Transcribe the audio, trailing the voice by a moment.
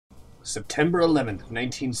September 11th,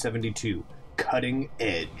 1972. Cutting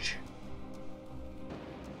Edge.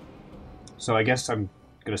 So I guess I'm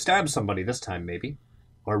gonna stab somebody this time, maybe.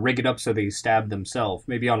 Or rig it up so they stab themselves.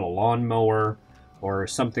 Maybe on a lawnmower or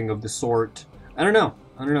something of the sort. I don't know.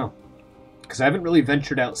 Because I haven't really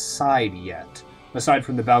ventured outside yet. Aside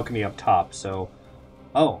from the balcony up top, so...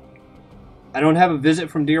 Oh. I don't have a visit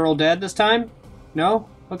from dear old dad this time? No?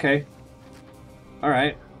 Okay.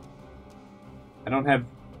 Alright. I don't have...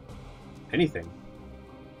 anything.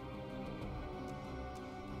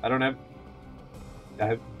 I don't have...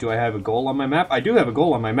 do I have a goal on my map? I do have a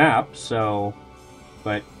goal on my map, so...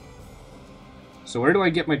 But... So where do I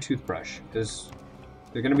get my toothbrush? Is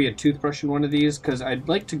there going to be a toothbrush in one of these? Because I'd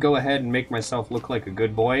like to go ahead and make myself look like a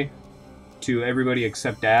good boy to everybody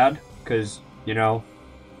except Dad. Because, you know,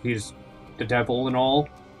 he's the devil and all.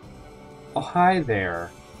 Oh, hi there.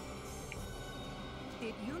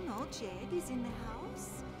 Did you know Jed is in the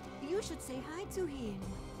house? You should say hi to him.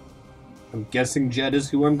 I'm guessing Jed is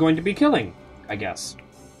who I'm going to be killing. I guess.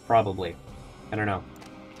 Probably. I don't know.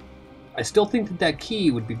 I still think that that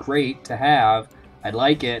key would be great to have. I'd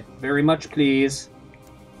like it. Very much, please.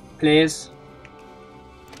 Please.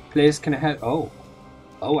 Please, can I have... Oh.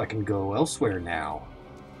 Oh, I can go elsewhere now.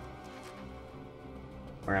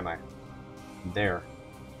 Where am I? There.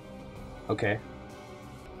 Okay.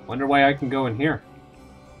 Wonder why I can go in here.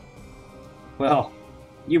 Well,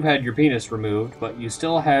 you've had your penis removed, but you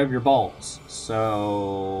still have your balls.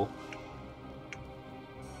 So...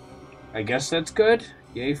 I guess that's good.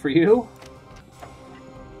 Yay for you.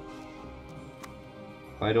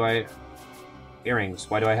 Why do I... Earrings.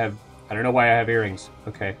 Why do I have... I don't know why I have earrings.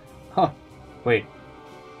 Okay. Huh. Wait.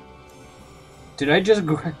 Did I just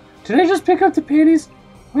pick up the panties?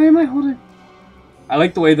 Why am I holding... I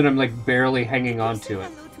like the way that I'm, like, barely hanging on to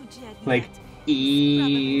it. Like,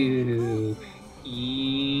 ew.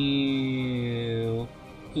 Ew.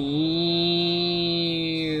 Ew.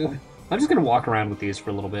 I'm just gonna walk around with these for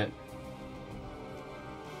a little bit.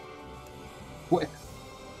 What?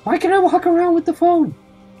 Why can I walk around with the phone?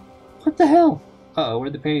 What the hell? Uh-oh,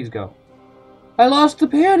 where'd the panties go? I lost the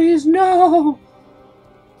panties! No!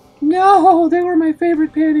 No! They were my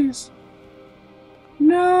favorite panties!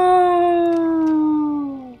 No!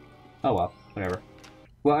 Oh well, whatever.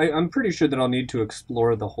 Well, I'm pretty sure that I'll need to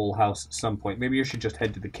explore the whole house at some point. Maybe I should just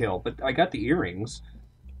head to the kill. But I got the earrings.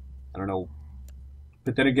 I don't know.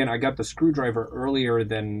 But then again, I got the screwdriver earlier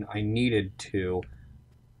than I needed to.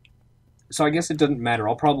 So I guess it doesn't matter.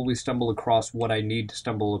 I'll probably stumble across what I need to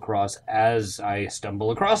stumble across as I stumble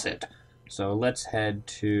across it. So let's head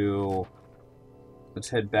to... Let's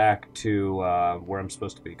head back to where I'm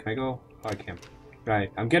supposed to be. Can I go? Oh, I can.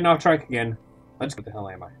 Right, I'm getting off track again. Let's go. What the hell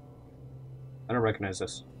am I? I don't recognize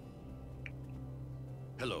this.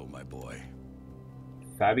 Hello, my boy.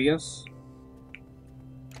 Fabius?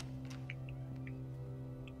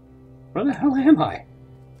 Where the hell am I?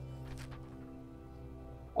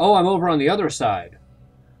 Oh, I'm over on the other side.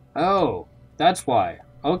 Oh, that's why.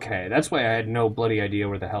 Okay, that's why I had no bloody idea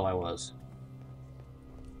where the hell I was.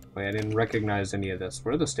 Wait, I didn't recognize any of this.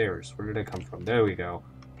 Where are the stairs? Where did I come from? There we go.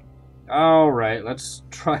 Alright, let's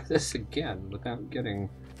try this again without getting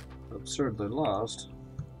absurdly lost.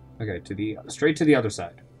 Okay, straight to the other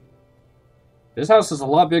side. This house is a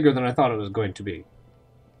lot bigger than I thought it was going to be.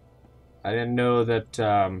 I didn't know that,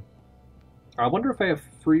 I wonder if I have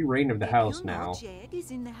free reign of the house now. Jed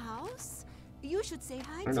is in the house? You should say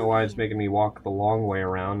hi. I don't know why it's making me walk the long way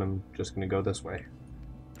around. I'm just going to go this way.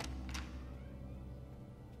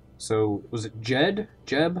 So, was it Jed?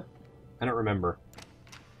 Jeb? I don't remember.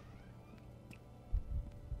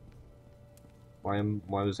 Why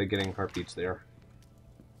was I getting heartbeats there?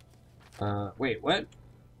 Wait, what?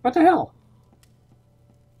 What the hell?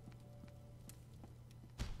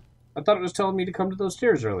 I thought it was telling me to come to those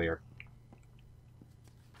stairs earlier.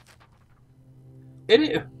 It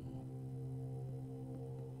is.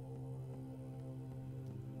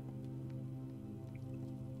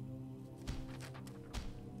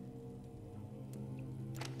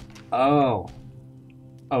 Oh.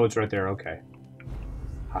 Oh, it's right there, okay.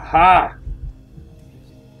 Haha!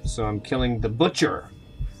 So I'm killing the butcher.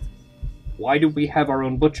 Why do we have our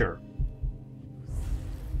own butcher?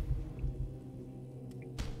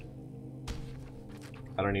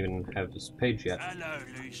 I don't even have this page yet. Hello,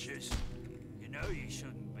 Lucius. You know you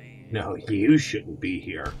shouldn't be here. No, you shouldn't be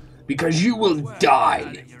here. Because you will die!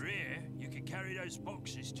 Now that you're here, you can carry those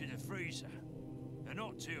boxes to the freezer. They're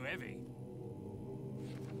not too heavy.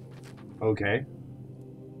 Okay.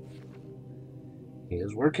 He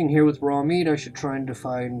is working here with raw meat. I should try and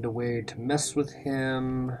find a way to mess with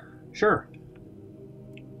him. Sure.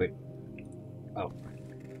 Wait. Oh.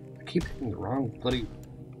 I keep hitting the wrong bloody...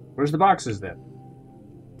 Where's the boxes then?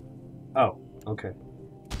 Oh, okay.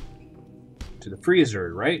 To the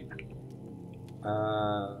freezer, right?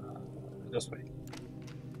 This way.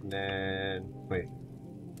 And then, wait.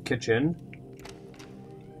 Kitchen.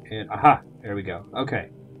 And, aha! There we go. Okay.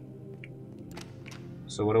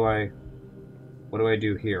 So what do I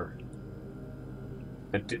do here?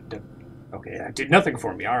 Okay, that did nothing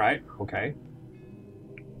for me. Alright, okay.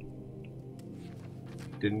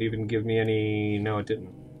 Didn't even give me any... No, it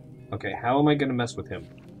didn't. Okay, how am I going to mess with him?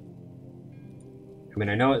 I mean,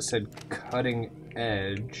 I know it said cutting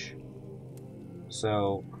edge.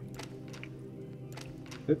 So...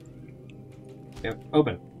 Yep,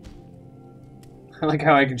 open. I like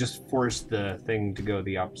how I can just force the thing to go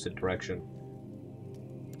the opposite direction.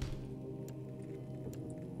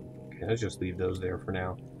 Okay, let's just leave those there for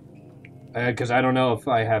now. Because I don't know if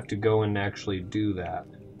I have to go and actually do that.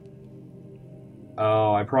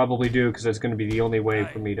 Oh, I probably do, because that's going to be the only way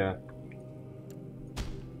for me to...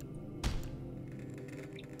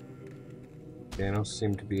 Okay, I don't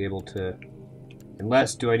seem to be able to...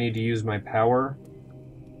 Unless, do I need to use my power?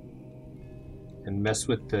 And mess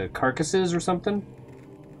with the carcasses or something?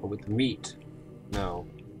 Or with the meat? No.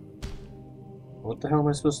 What the hell am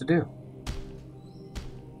I supposed to do?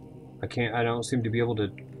 I don't seem to be able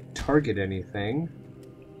to target anything.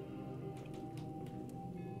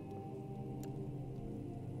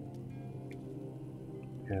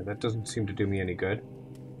 Yeah, that doesn't seem to do me any good.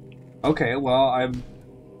 Okay, well,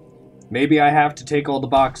 maybe I have to take all the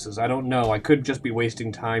boxes. I don't know. I could just be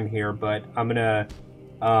wasting time here, but I'm gonna,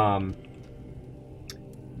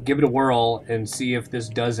 give it a whirl and see if this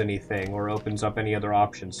does anything or opens up any other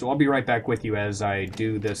options. So I'll be right back with you as I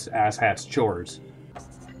do this asshat's chores.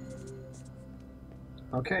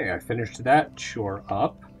 Okay, I finished that chore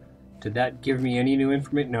up. Did that give me any new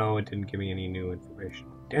information? No, it didn't give me any new information.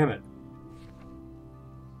 Damn it.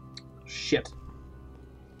 Shit.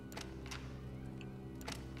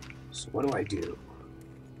 So what do I do?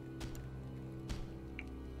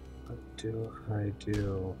 What do I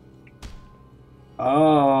do?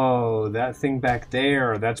 Oh, that thing back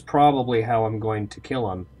there. That's probably how I'm going to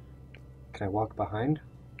kill him. Can I walk behind?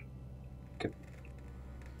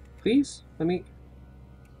 Please? Let me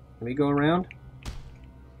go around?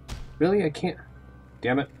 Really? I can't.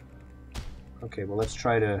 Damn it. Okay, well, let's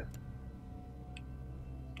try to...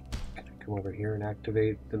 Can I come over here and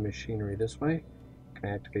activate the machinery this way? Can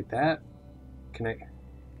I activate that? Can I...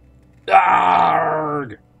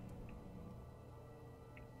 Arrgh!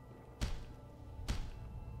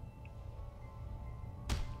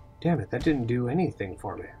 Damn it, that didn't do anything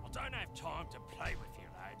for me. I don't have time to play with you,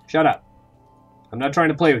 lad. Shut up. I'm not trying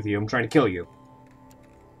to play with you, I'm trying to kill you.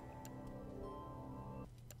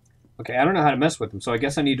 Okay, I don't know how to mess with them, so I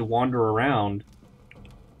guess I need to wander around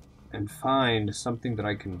and find something that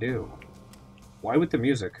I can do. Why with the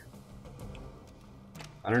music?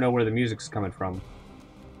 I don't know where the music's coming from.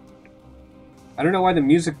 I don't know why the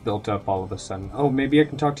music built up all of a sudden. Oh, maybe I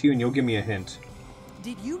can talk to you and you'll give me a hint.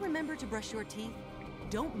 Did you remember to brush your teeth?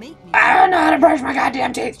 Don't make me. I don't know how to brush my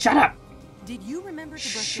goddamn teeth! Shut up! Did you remember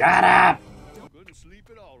to brush Shut up! Couldn't sleep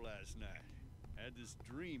at all last night. Had this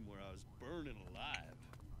dream where I was burning alive.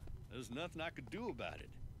 There's nothing I could do about it.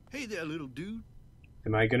 Hey there, little dude.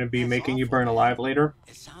 Am I gonna be making you burn alive later?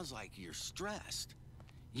 It sounds like you're stressed.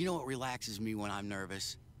 You know what relaxes me when I'm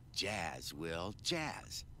nervous? Jazz, Will.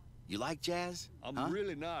 Jazz. You like jazz? I'm huh?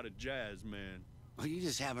 really not a jazz man. Well, you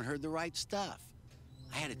just haven't heard the right stuff.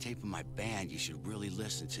 I had a tape of my band you should really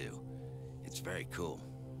listen to. It's very cool.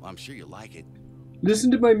 Well, I'm sure you'll like it.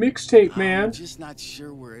 Listen to my mixtape, man. I'm just not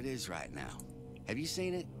sure where it is right now. Have you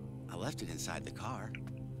seen it? I left it inside the car.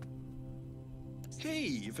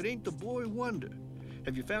 Hey, if it ain't the boy wonder.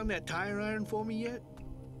 Have you found that tire iron for me yet?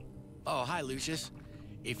 Oh, hi, Lucius.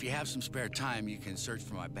 If you have some spare time, you can search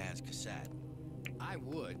for my band's cassette. I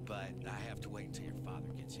would, but I have to wait until your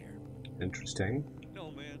father gets here. Interesting.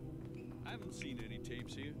 No, man. I haven't seen any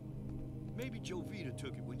tapes here. Maybe Jovita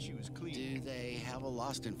took it when she was clean. Do they have a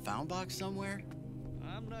lost and found box somewhere?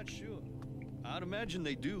 I'm not sure. I'd imagine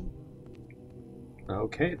they do.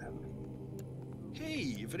 Okay, then.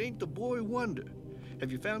 Hey, if it ain't the boy wonder.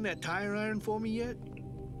 Have you found that tire iron for me yet?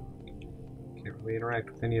 Can't really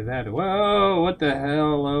interact with any of that. Whoa, what the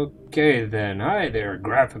hell? Okay, then. Hi there,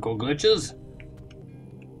 graphical glitches.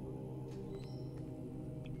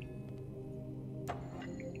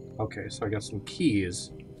 Okay, so I got some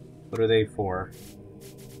keys. What are they for?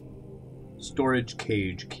 Storage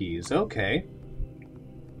cage keys. Okay.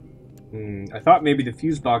 I thought maybe the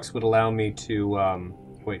fuse box would allow me to,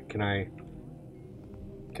 wait, can I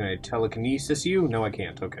telekinesis you? No, I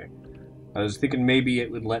can't. Okay. I was thinking maybe it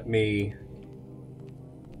would let me,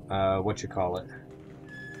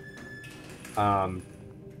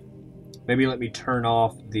 maybe let me turn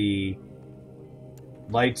off the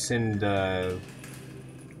lights in the,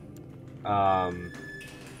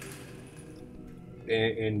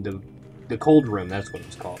 in the cold room, that's what it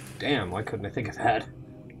was called. Damn, why couldn't I think of that?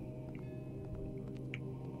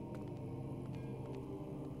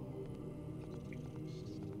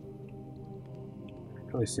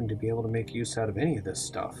 Really seem to be able to make use out of any of this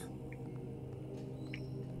stuff.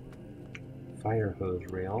 Fire hose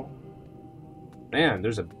rail. Man,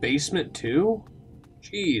 there's a basement too?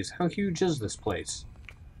 Jeez, how huge is this place?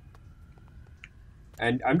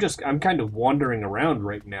 And I'm kind of wandering around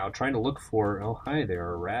right now, trying to look for, oh hi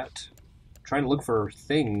there, a rat. Trying to look for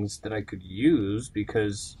things that I could use,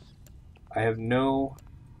 because I have no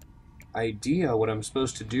idea what I'm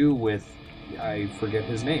supposed to do with, I forget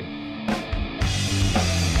his name.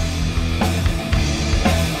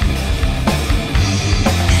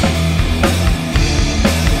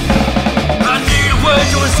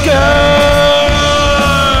 To escape,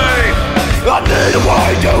 I need a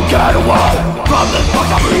way to get away from this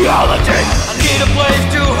fucked up reality. I need a place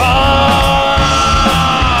to hide,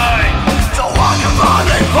 so I can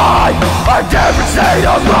finally find a different state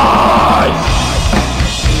of mind.